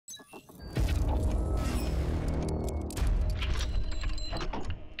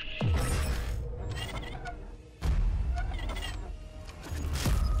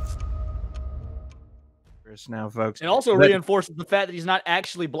minutes now, folks. It also reinforces the fact that he's not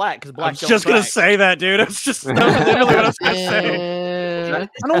actually black, because black don't just gonna crack. say that, dude. It's just literally what I was gonna say.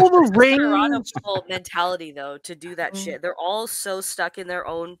 And all the Toronto rings. mentality though to do that shit. They're all so stuck in their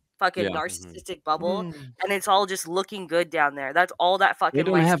own fucking narcissistic bubble, and it's all just looking good down there. That's all that fucking. They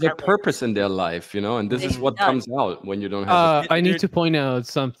don't have a purpose in their life, you know, and this is what comes out when you don't have. I need to point out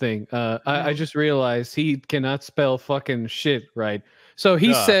something. I just realized he cannot spell fucking shit right. So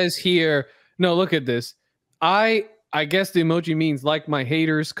he says here, no, look at this. I guess the emoji means like my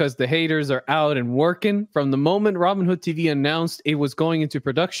haters because the haters are out and working. From the moment Robin Hood TV announced it was going into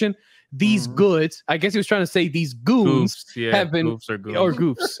production, these goods, I guess he was trying to say these goons have been,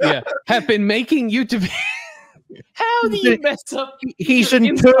 have been making YouTube. How do you mess up? He's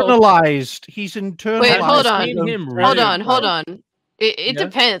internalized. He's internalized. Wait, hold on. It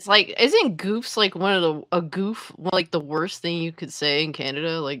depends. Like, isn't goofs like one of the worst thing you could say in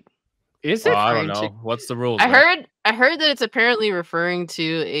Canada? Like, is it? I don't know. What's the rule? I heard that it's apparently referring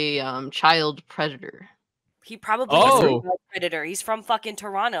to a child predator. He probably is a child predator. He's from fucking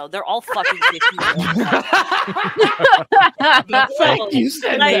Toronto. They're all fucking You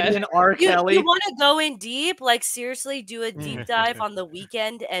said that in R. Kelly. You want to go in deep? Like, seriously, do a deep dive on The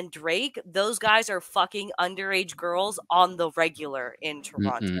Weeknd and Drake. Those guys are fucking underage girls on the regular in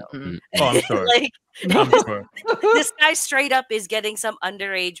Toronto. Oh, I'm sure. Like, this guy straight up is getting some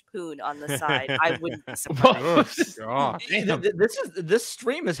underage poon on the side. I wouldn't be surprised. This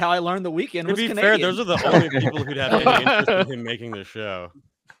stream is how I learned The Weeknd was To be Canadian. fair, those are the only people who'd have any interest in him making the show.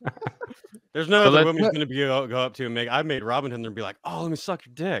 There's no other woman who's going to go up to him. I made Robin Hood and be like, "Oh, let me suck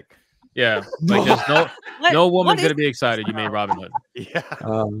your dick." Yeah, like there's no woman's gonna be excited you made Robin Hood.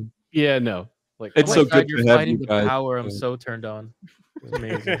 Yeah, no. Like, it's so good you're to have fighting you the guys. power. I'm so turned on. It's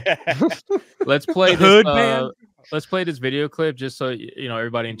amazing. Let's play this. Let's play this video clip just so you know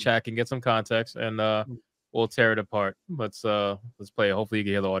everybody in chat can get some context, and we'll tear it apart. Let's play it. Hopefully you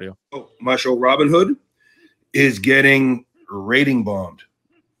can hear the audio. My show Robin Hood is getting rating bombed.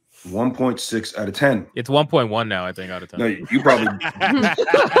 1.6 out of 10. It's 1.1 now, I think, out of 10. No, you probably.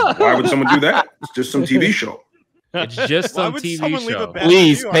 Why would someone do that? It's just some TV show. It's just some TV show.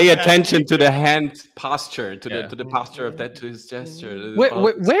 Please pay attention to the hand posture, to the posture of that, to his gesture.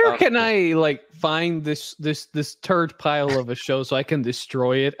 Where can I like find this turd pile of a show so I can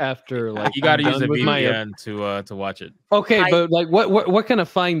destroy it after like you got to use a VPN to watch it. Okay, but like what can I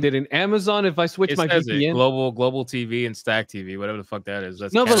find it in Amazon if I switch my VPN? Global TV and Stack TV, whatever the fuck that is.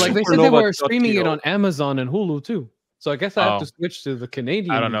 That's no, but like they said they were streaming it on Amazon and Hulu too. So I guess I have to switch to the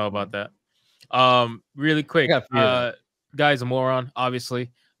Canadian. I don't know about that. Really quick, guy's a moron,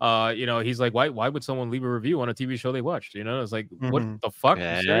 obviously. You know, he's like, why would someone leave a review on a TV show they watched? You know, it's like, what the fuck?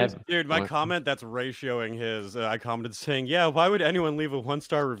 Dude, my comment that's ratioing his, I commented saying, yeah, why would anyone leave a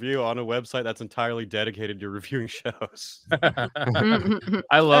 1-star review on a website that's entirely dedicated to reviewing shows? I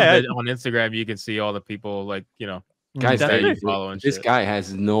love that on Instagram you can see all the people like, you know, guys that you follow and this shit. guy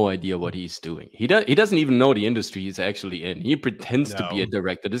has no idea what he's doing. He doesn't even know the industry he's actually in. He pretends to be a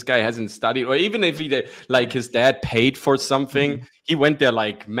director. This guy hasn't studied, or even if he did, like his dad paid for something, he went there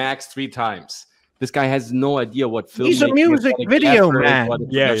like max 3 times. This guy has no idea what film. He's a music video man.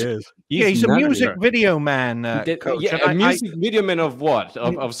 Yeah, he is. He's a music video man. A music video man of what?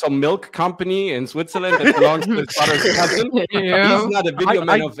 Of some milk company in Switzerland that belongs to his father's cousin? He's not a video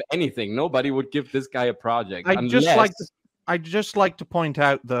man of anything. Nobody would give this guy a project. I'd just like to point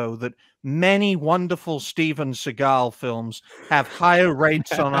out, though, that many wonderful Steven Seagal films have higher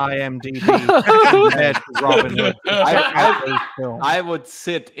rates on IMDb compared to Robin Hood. I would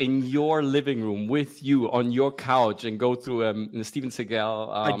sit in your living room with you on your couch and go through a Steven Seagal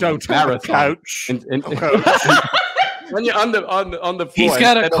I don't have a couch. When you're on the floor. He's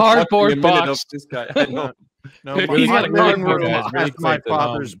got a cardboard box. This guy. I know. No, He's got a cardboard box. has my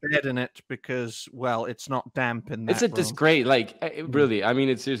father's bed in it because, well, it's not damp in that Isn't this room. great? Like, really, I mean,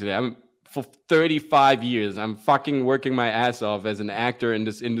 it's seriously, for 35 years, I'm fucking working my ass off as an actor in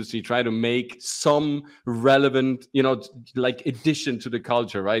this industry, try to make some relevant, you know, like addition to the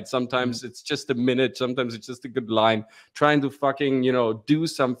culture, right? Sometimes it's just a minute, sometimes it's just a good line, trying to fucking, you know, do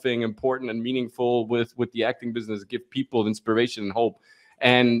something important and meaningful with the acting business, give people inspiration and hope.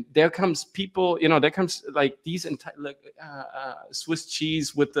 And there comes people, you know, there comes like these entire Swiss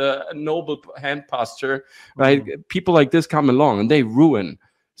cheese with a noble hand posture, right? People like this come along and they ruin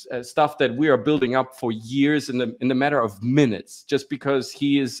stuff that we are building up for years in the matter of minutes, just because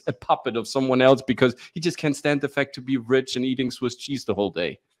he is a puppet of someone else, because he just can't stand the fact to be rich and eating Swiss cheese the whole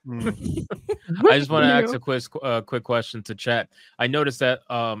day. I just want to ask a quick question to chat. I noticed that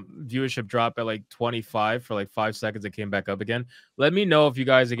viewership dropped at like 25 for like 5 seconds. It came back up again. Let me know if you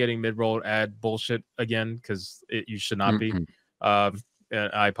guys are getting mid-roll ad bullshit again, because you should not be.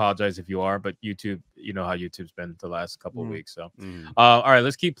 I apologize if you are, but YouTube, you know how YouTube's been the last couple of weeks. So, all right,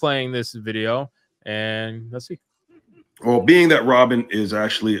 let's keep playing this video and let's see. Well, being that Robyn is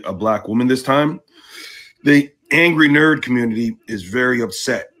actually a black woman this time, the angry nerd community is very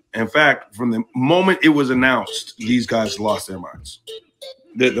upset. In fact, from the moment it was announced, these guys lost their minds.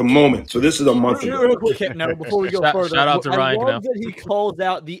 The moment. So this is a month ago. Real quick note before we go further. Shout out to Ryan. I love that he calls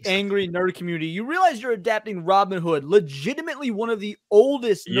out the angry nerd community. You realize you're adapting Robin Hood, legitimately one of the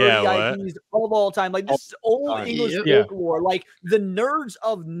oldest nerdy IPs of all time. Like, this is old English folklore. Like, the nerds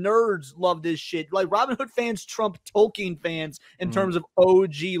of nerds love this shit. Like, Robin Hood fans trump Tolkien fans in terms of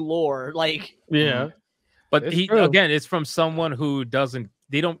OG lore. Like, but again, it's from someone who doesn't.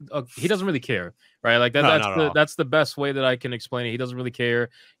 He doesn't really care, right? Like that's the best way that I can explain it. He doesn't really care.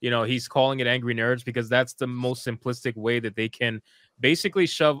 You know, he's calling it angry nerds because that's the most simplistic way that they can basically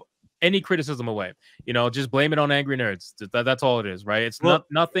shove any criticism away. You know, just blame it on angry nerds. That's all it is, right? It's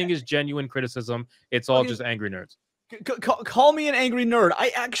nothing is genuine criticism. It's all just angry nerds. Call me an angry nerd.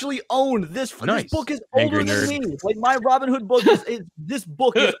 I actually own this. This book is older than me. Like, my Robin Hood book this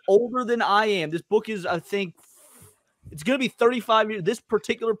book is older than I am. This book is, I think, it's going to be 35 years. This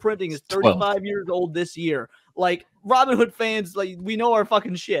particular printing is 35 years old this year. Like, Robin Hood fans, like, we know our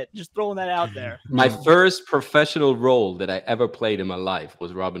fucking shit. Just throwing that out there. My first professional role that I ever played in my life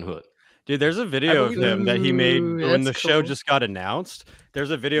was Robin Hood. Dude, there's a video of him that he made when the show just got announced.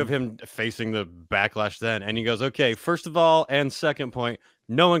 There's a video of him facing the backlash then. And he goes, okay, first of all, and second point,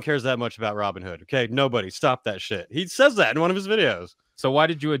 no one cares that much about Robin Hood. Okay, nobody. Stop that shit. He says that in one of his videos. So why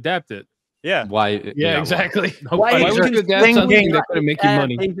did you adapt it? Yeah. Why? Yeah, exactly. Why would you adapt something that could make you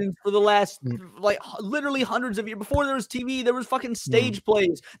money? For the last, like, literally hundreds of years. Before there was TV, there was fucking stage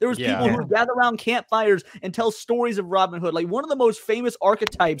plays. There was people who would gather around campfires and tell stories of Robin Hood. Like, one of the most famous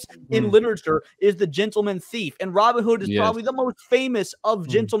archetypes in literature is the gentleman thief. And Robin Hood is probably the most famous of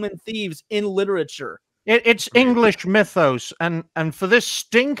gentleman thieves in literature. It's English mythos, and for this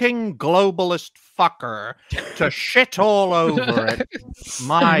stinking globalist fucker to shit all over it,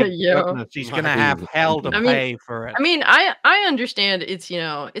 my goodness, he's gonna have hell to pay for it. I mean, I understand it's, you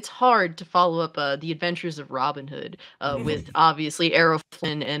know, it's hard to follow up the Adventures of Robin Hood with obviously Errol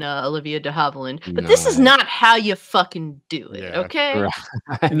Flynn and Olivia de Havilland, but this is not how you fucking do it, okay?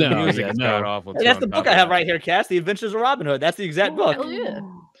 No, that's the book I have right here, Cass. The Adventures of Robin Hood. That's the exact book. Hell yeah.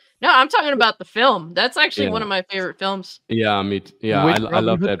 No, I'm talking about the film. That's actually one of my favorite films. Yeah, I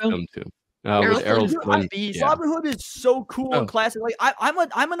love that film too. With Errol Flynn. Robin Hood is so cool and classic. Like,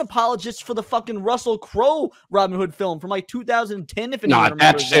 I'm an apologist for the fucking Russell Crowe Robin Hood film from like 2010. If anyone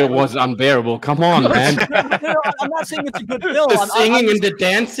that shit was unbearable. Come on, man. I'm not saying it's a good film. The singing and the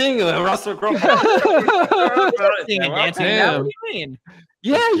dancing, Russell Crowe. Singing and dancing. What do you mean?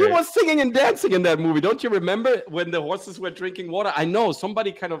 Yeah, he was singing and dancing in that movie. Don't you remember when the horses were drinking water? I know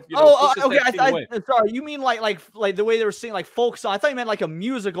somebody kind of. Okay. Sorry, you mean like the way they were singing like folk song? I thought you meant like a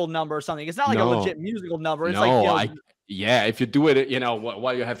musical number or something. It's not like a legit musical number. It's if you do it,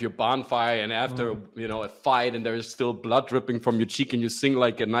 while you have your bonfire and after a fight and there is still blood dripping from your cheek and you sing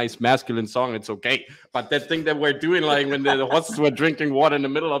like a nice masculine song, it's okay. But that thing that we're doing, like when the horses were drinking water in the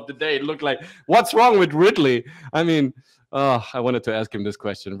middle of the day, it looked like, what's wrong with Ridley? I mean. I wanted to ask him this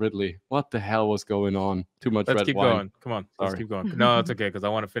question, Ridley. What the hell was going on? Too much red wine. Let's keep going. Come on, let's keep going. No, it's okay because I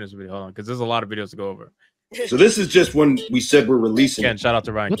want to finish the video. Hold on, because there's a lot of videos to go over. So this is just when we said we're releasing. Again, shout out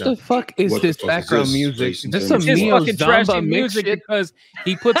to Ryan. What the fuck is this background music? This some fucking trashy music because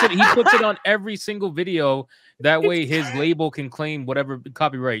he puts it on every single video. That way, his label can claim whatever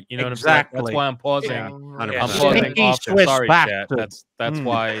copyright. You know what I'm saying? That's why I'm pausing. I'm pausing off. Sorry, chat. That's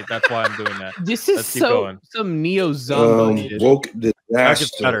why I'm doing that. This is some neo zombie. Woke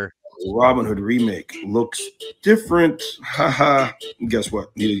disaster. Robin Hood remake looks different. Haha. Guess what?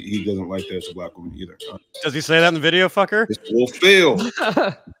 He doesn't like that as a black woman either. Does he say that in the video, fucker? This will fail.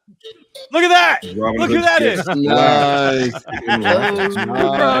 Look at that! Look who that is! Nice.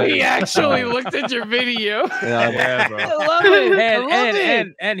 Bro, he actually looked at your video. Yeah, bro. I love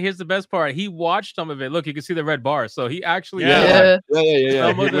it. And here's the best part. He watched some of it. Look, you can see the red bar. So he actually yeah.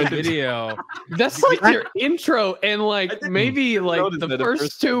 some of the video. That's like your intro and like maybe like the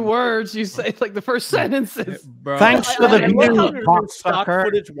first two words you say, like the first sentences. Bro. Thanks for the new stock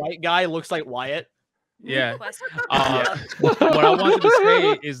footage white guy looks like Wyatt. Yeah. What I wanted to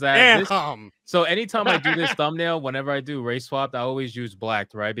say is that so anytime I do this thumbnail, whenever I do race swap, I always use black,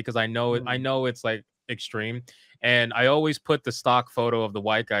 right? Because I know it's like extreme. And I always put the stock photo of the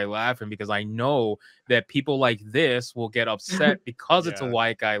white guy laughing because I know that people like this will get upset because it's a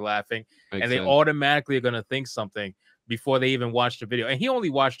white guy laughing. Makes and they sense. automatically are going to think something before they even watch the video. And he only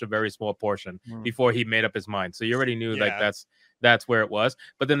watched a very small portion before he made up his mind. So you already knew like that's where it was.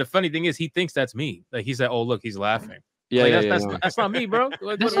 But then the funny thing is he thinks that's me. Like he said, oh, look, he's laughing. Yeah, like, that's not me, bro.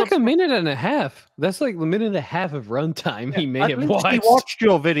 That's like a minute and a half. That's like the minute and a half of runtime he may have watched. He watched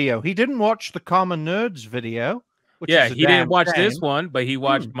your video. He didn't watch the Common Nerds video. Yeah, he didn't watch this one, but he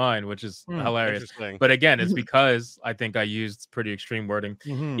watched mine, which is hilarious. But again, it's because I think I used pretty extreme wording.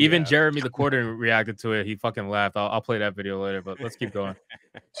 Even Jeremy the Quarter reacted to it. He fucking laughed. I'll play that video later, but let's keep going.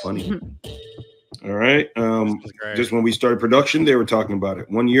 Funny. All right. Just when we started production, they were talking about it.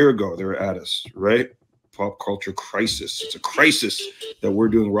 1 year ago, they were at us, right? Pop culture crisis. It's a crisis that we're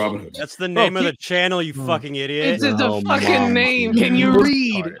doing Robin Hood. That's the name of the channel, you fucking idiot. It's the fucking name. Can you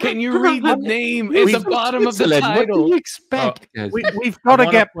read? Can you read the name at the bottom of the title? What do you expect? We've got to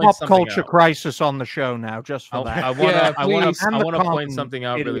get Pop Culture Crisis on the show now, just for that. I want to point something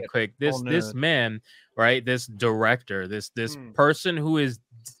out really quick. This man, right? This director, this person who is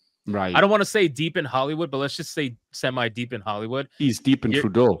right. I don't want to say deep in Hollywood, but let's just say semi deep in Hollywood. He's deep in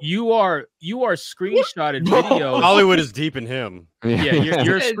Trudeau. You are screenshotted videos. Hollywood is deep in him. Yeah,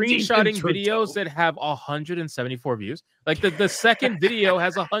 you're screenshotting videos that have 174 views. Like the second video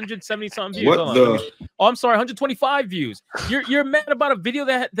has 170 something views. Oh, I'm sorry, 125 views. You're mad about a video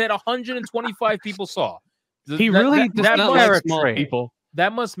that 125 people saw. He really does not like small people.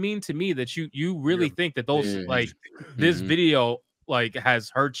 That must mean to me that you really think that those like this video like has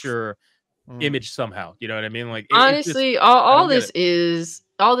hurt your image somehow. You know what I mean? Like honestly, all this is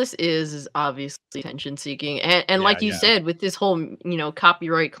obviously attention seeking, and like you said, with this whole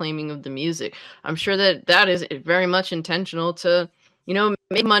copyright claiming of the music, I'm sure that is very much intentional to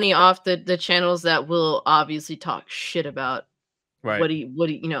make money off the channels that will obviously talk shit about what he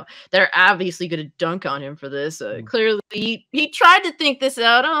they're obviously going to dunk on him for this. Clearly he tried to think this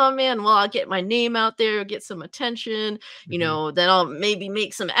out. Oh man, well, I'll get my name out there, get some attention, then I'll maybe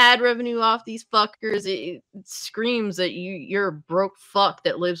make some ad revenue off these fuckers. It screams that you're a broke fuck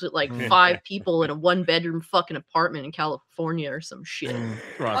that lives with like 5 people in a 1-bedroom fucking apartment in California or some shit.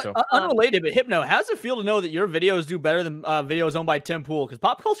 Unrelated, but Hypno, how does it feel to know that your videos do better than videos owned by Tim Pool? Because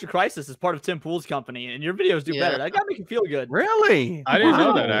Pop Culture Crisis is part of Tim Pool's company, and your videos do better. That gotta make you feel good. Really? I didn't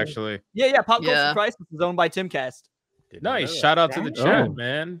know that actually. Yeah. Pop Culture Crisis is owned by Timcast. Nice. Shout out to the chat,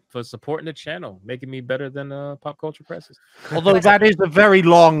 man, for supporting the channel, making me better than Pop Culture Crisis. Although that is a very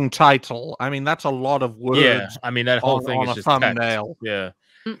long title. I mean, that's a lot of words. Yeah, I mean that whole thing is just thumbnail. Text.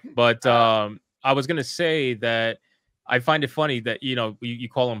 Yeah, but I was gonna say that I find it funny that you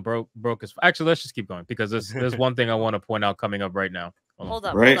call them broke as. Actually, let's just keep going because there's one thing I want to point out coming up right now. Hold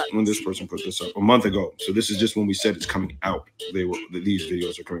up. When this person put this up a month ago, so this is just when we said it's coming out. These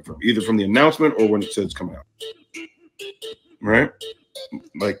videos are coming from either from the announcement or when it says it's coming out. Right,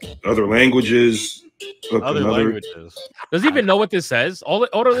 like other languages. Other languages. Doesn't even know what this says. All it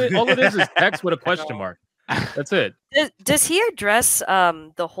is text with a question mark. That's it. Does he address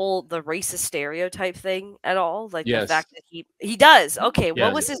the racist stereotype thing at all? Like the fact that he does. Okay,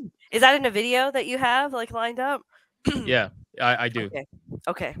 what was his? Is that in a video that you have like lined up? Yeah, I do.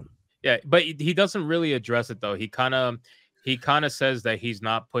 Okay. Yeah, but he doesn't really address it though. He kind of says that he's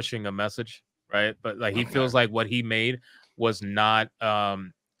not pushing a message, right? But like he feels like what he made was not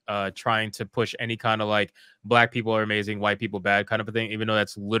trying to push any kind of like black people are amazing, white people bad kind of a thing, even though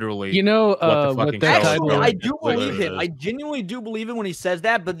that's literally what the fucking show is. I do believe him. I genuinely do believe him when he says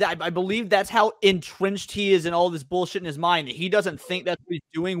that, but I believe that's how entrenched he is in all this bullshit in his mind. He doesn't think that's what he's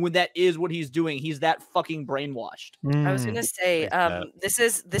doing when that is what he's doing. He's that fucking brainwashed. I was gonna say, this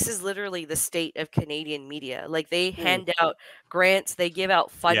is literally the state of Canadian media. Like they hand out grants, they give out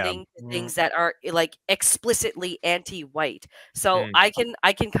funding to things that are like explicitly anti-white. So I can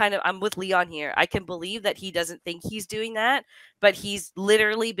kind of, I'm with Leon here. I can believe that he doesn't think he's doing that, but he's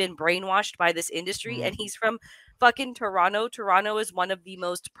literally been brainwashed by this industry, and he's from fucking Toronto. Toronto is one of the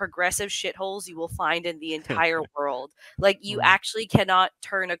most progressive shitholes you will find in the entire world. Like you actually cannot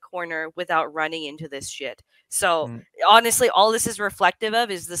turn a corner without running into this shit. So honestly, all this is reflective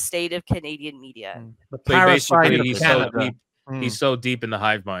of is the state of Canadian media. The parasite of Canada. He's so deep in the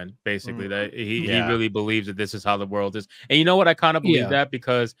hive mind, basically, that he really believes that this is how the world is. And you know what? I kind of believe that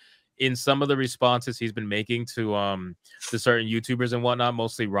because in some of the responses he's been making to certain YouTubers and whatnot,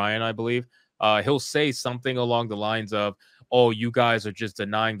 mostly Ryan, I believe, he'll say something along the lines of, "Oh, you guys are just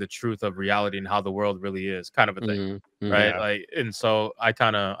denying the truth of reality and how the world really is," kind of a thing, right? Yeah. Like, and so I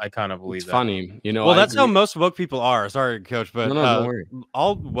kind of believe it's that. funny, Well, that's how most woke people are. Sorry, Coach, but don't worry.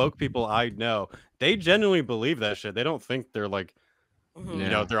 all woke people I know they genuinely believe that shit. They don't think they're like, you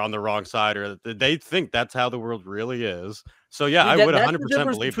know, they're on the wrong side, or they think that's how the world really is. So yeah, I would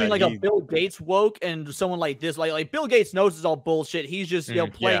 100% believe between that. Like a Bill Gates woke and someone like this, like Bill Gates knows it's all bullshit. He's just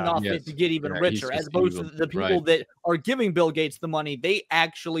playing off it to get even richer, as opposed to the people that are giving Bill Gates the money. They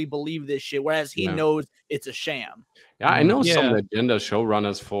actually believe this shit, whereas he knows it's a sham. Yeah, I know some agenda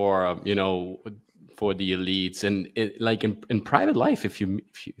showrunners for you know, for the elites, and like in private life, if you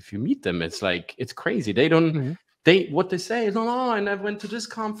meet them, it's like it's crazy. They don't. What they say is, no, and I went to this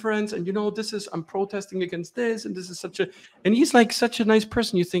conference, and you know, I'm protesting against this, and this is and he's like such a nice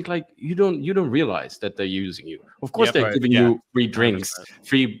person. You think like you don't realize that they're using you. Of course, they're giving you free drinks, 100%.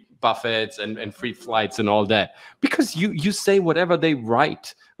 Free buffets, and free flights and all that, because you say whatever they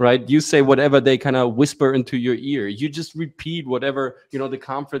write, right? You say whatever they kind of whisper into your ear. You just repeat whatever, you know, the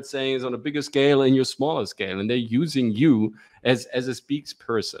conference saying on a bigger scale and your smaller scale, and they're using you as a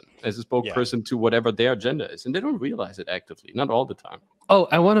spokesperson, as a spokesperson to whatever their agenda is, and they don't realize it actively, not all the time. Oh,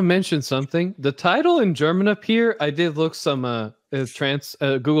 I want to mention something. The title in German up here, I did look some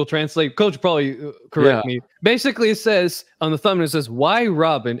Google Translate. Coach probably correct me. Basically, it says on the thumbnail, it says "Why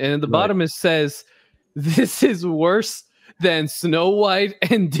Robyn," and at the bottom it says, "This is worse than Snow White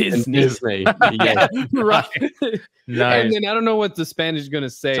and Disney." Yeah, right. Nice. And then I don't know what the Spanish is gonna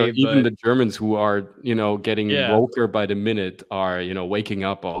say. So even the Germans who are, you know, getting woker by the minute are, you know, waking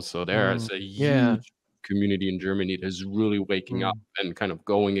up also. There's a huge community in Germany that's really waking up and kind of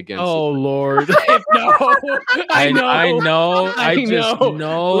going against. Oh Lord, no! I know. I just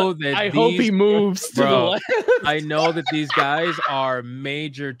know that. I hope he moves to the left. I know that these guys are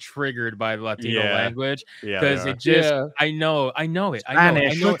major triggered by Latino language because it just. I know it.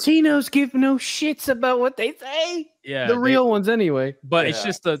 Latinos give no shits about what they say. Yeah, the real ones anyway. But it's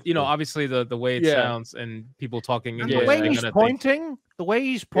just obviously the way it sounds and people talking English. The way he's pointing. The way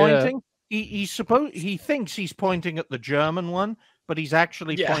he's pointing. He thinks he's pointing at the German one, but he's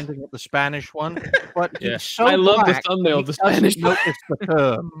actually pointing at the Spanish one. But he's so I love the thumbnail of the Spanish. Notice the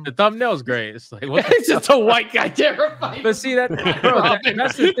term. The thumbnail's great. It's like it's just a white guy terrified. But see that's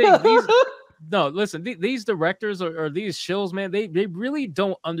the thing. Listen, these directors or these shills, man, they really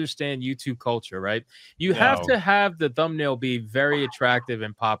don't understand YouTube culture, right? You have to have the thumbnail be very attractive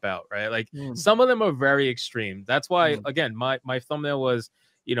and pop out, right? Like some of them are very extreme. That's why, again, my thumbnail was,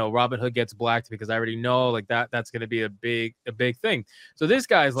 you know, Robyn Hood gets blacked, because I already know like that's going to be a big thing. So this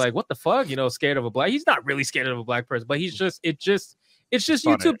guy's like, what the fuck, you know, scared of a black. He's not really scared of a black person, but it's just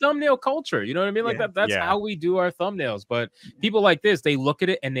YouTube thumbnail culture. You know what I mean? Like that's how we do our thumbnails. But people like this, they look at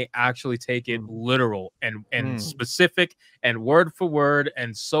it and they actually take it literal and specific and word for word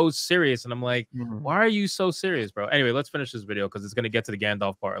and so serious. And I'm like, why are you so serious, bro? Anyway, let's finish this video because it's gonna get to the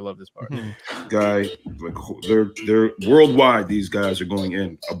Gandalf part. I love this part. Guy, like they're worldwide. These guys are going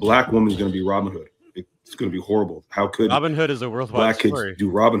in. A black woman is gonna be Robyn Hood. It's gonna be horrible. How could Robyn Hood is a worldwide black story. Kids do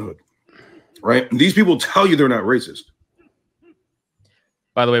Robyn Hood? Right? And these people tell you they're not racist.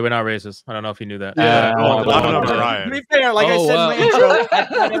 By the way, we're not racist. I don't know if you knew that. To be fair, like I said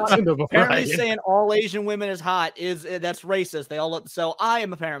in my intro, apparently saying all Asian women is hot that's racist. They all look, so I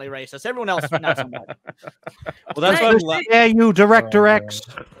am apparently racist. Everyone else not so much. Well, that's what. Yeah, you Director X.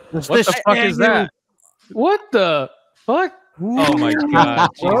 What the fuck is that? What the fuck? Oh my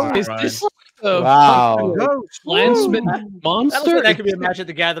god! Is this wow? Landsman monster? That could be a Match at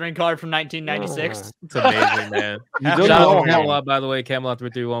the Gathering card from 1996. It's amazing, man. Shout out to Camelot, by the way. Camelot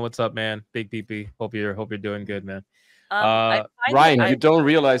 331. What's up, man? Big PP. Hope you're doing good, man. Ryan, you don't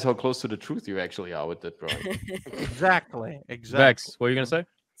realize how close to the truth you actually are with that, bro. Exactly. Vex, what are you gonna say?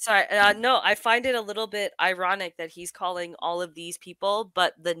 Sorry, no, I find it a little bit ironic that he's calling all of these people,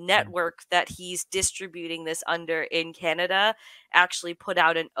 but the network that he's distributing this under in Canada actually put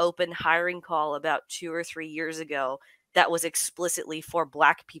out an open hiring call about 2 or 3 years ago that was explicitly for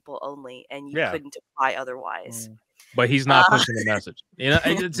Black people only, and you couldn't apply otherwise. But he's not pushing the message. You know,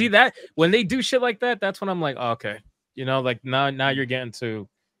 see that when they do shit like that, that's when I'm like, oh, okay, you know, like now you're getting to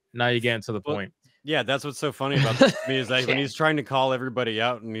the point. Yeah, that's what's so funny about this to me is that when he's trying to call everybody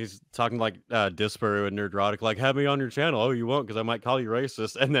out and he's talking like Disparu and Nerdrotic, like, have me on your channel. Oh, you won't because I might call you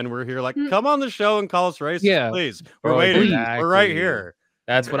racist. And then we're here like, come on the show and call us racist, please. We're waiting. Exactly. We're right here.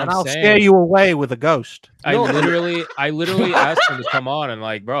 That's what I'm saying. I'll scare you away with a ghost. I literally asked him to come on and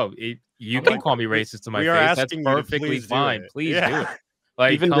like, bro, you can call me racist to my face. That's perfectly fine. Please do it.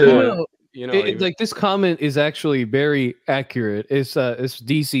 Like, even like this comment is actually very accurate. It's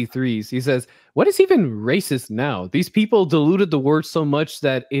DC3s. He says, what is even racist now? These people diluted the word so much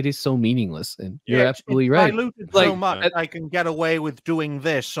that it is so meaningless. And you're absolutely right. Diluted so much I can get away with doing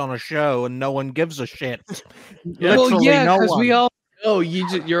this on a show and no one gives a shit. Well, yeah, because we all know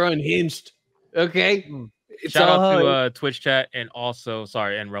you're unhinged. Okay. Shout out to Twitch chat and also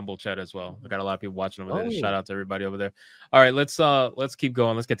and Rumble chat as well. I got a lot of people watching over there. Shout out to everybody over there. All right, let's keep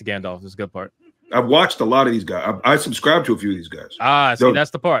going. Let's get to Gandalf. This is a good part. I've watched a lot of these guys. I subscribe to a few of these guys. See,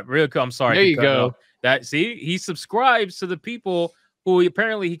 that's the part. Real cool. I'm sorry. There you go. He subscribes to the people who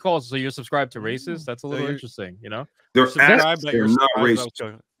apparently he calls. So you're subscribed to racists. That's a little interesting, you know. They're not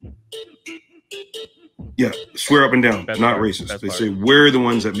racist. Yeah, swear up and down, not racist. They say we're the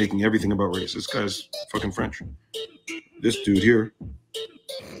ones that making everything about race. This guy's fucking French. This dude here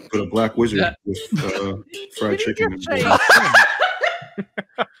put a black wizard with fried chicken.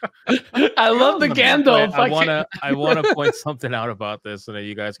 I love the Gandalf. I wanna point something out about this so that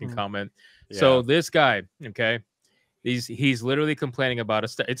you guys can comment. Yeah. So this guy, okay, he's literally complaining about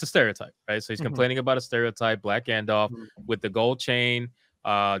it's a stereotype, right? So he's complaining about a stereotype, black Gandalf with the gold chain,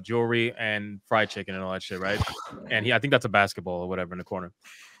 jewelry and fried chicken and all that shit, right? And I think that's a basketball or whatever in the corner.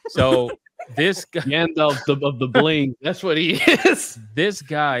 So this guy, Gandalf of the bling, that's what he is. This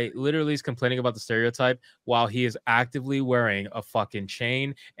guy literally is complaining about the stereotype while he is actively wearing a fucking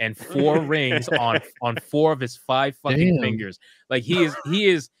chain and 4 rings on 4 of his 5 fucking fingers. Like he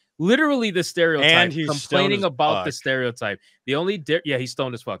is literally the stereotype, and he's complaining about the stereotype. The only he's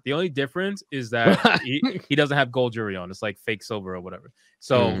stoned as fuck. The only difference is that he doesn't have gold jewelry on. It's like fake silver or whatever.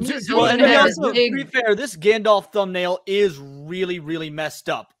 So, to be fair, this Gandalf thumbnail is really, really messed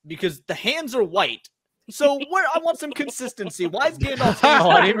up because the hands are white. So I want some consistency. Why is Gandalf?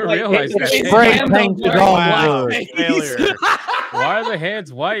 I didn't even realize that. Why are the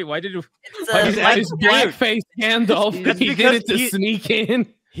hands white? Why did it's blackface Gandalf? He did it to sneak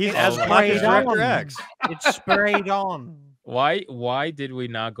in. He's as black as Director X. It's sprayed on. Why did we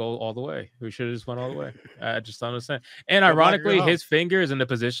not go all the way? We should have just went all the way. I just don't understand. And ironically, his finger is in the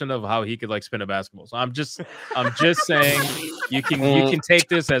position of how he could like spin a basketball. So I'm just saying you can take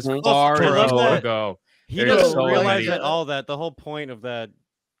this as far as you want to go. He doesn't realize at all that the whole point of that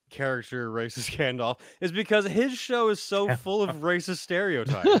character racist Gandalf is because his show is so full of racist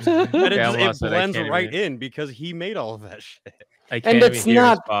stereotypes that it blends right in because he made all of that shit. And it's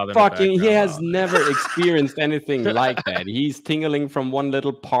not fucking, he has never experienced anything like that. He's tingling from one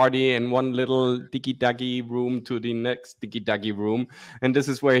little party and one little dicky-ducky room to the next dicky-ducky room. And this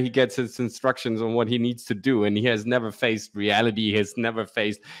is where he gets his instructions on what he needs to do. And he has never faced reality. He has never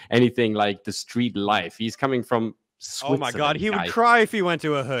faced anything like the street life. He's coming from Switzerland. Oh my God, he would cry if he went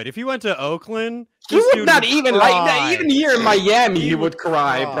to a hood. If he went to Oakland, he would not even like that. Even here in Miami, he would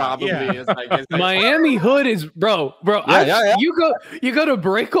cry probably. Yeah. It's like, Miami hood is bro. You go to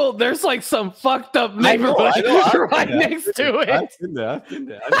Brickell, there's like some fucked up neighborhood right next to it. I've been there.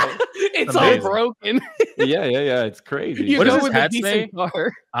 It's all broken. Yeah. It's crazy. You go with a decent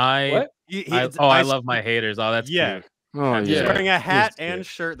car. I love my haters. Oh, that's cute. Oh, he's wearing a hat and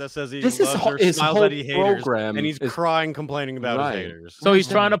shirt that says he loves or smiles that he haters, and he's crying, complaining about his haters. So he's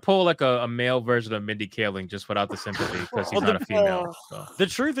trying to pull like a male version of Mindy Kaling just without the sympathy because he's not a female. So. The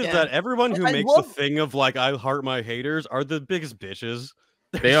truth is that everyone who makes the thing of like I heart my haters are the biggest bitches.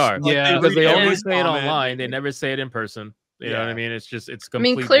 They are, because they only say it online. They never say it in person. You know what I mean? It's complete. I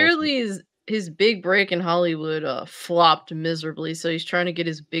mean, clearly his big break in Hollywood flopped miserably, so he's trying to get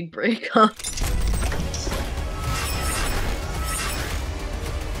his big break up.